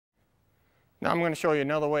Now I'm going to show you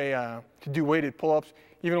another way to do weighted pull-ups,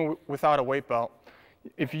 even without a weight belt.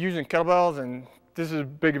 If you're using kettlebells, and this is a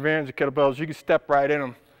big advantage of kettlebells, you can step right in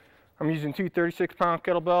them. I'm using two 36-pound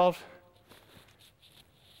kettlebells.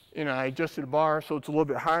 You know, I adjusted the bar so it's a little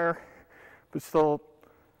bit higher, but still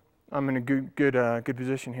I'm in a good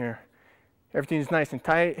position here. Everything's nice and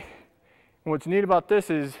tight. And what's neat about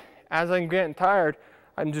this is, as I'm getting tired,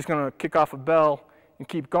 I'm just going to kick off a bell and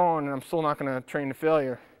keep going, and I'm still not going to train to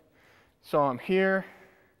failure. So I'm here,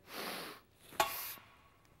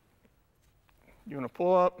 doing a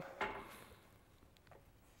pull up,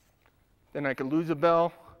 then I could lose a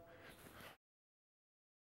bell,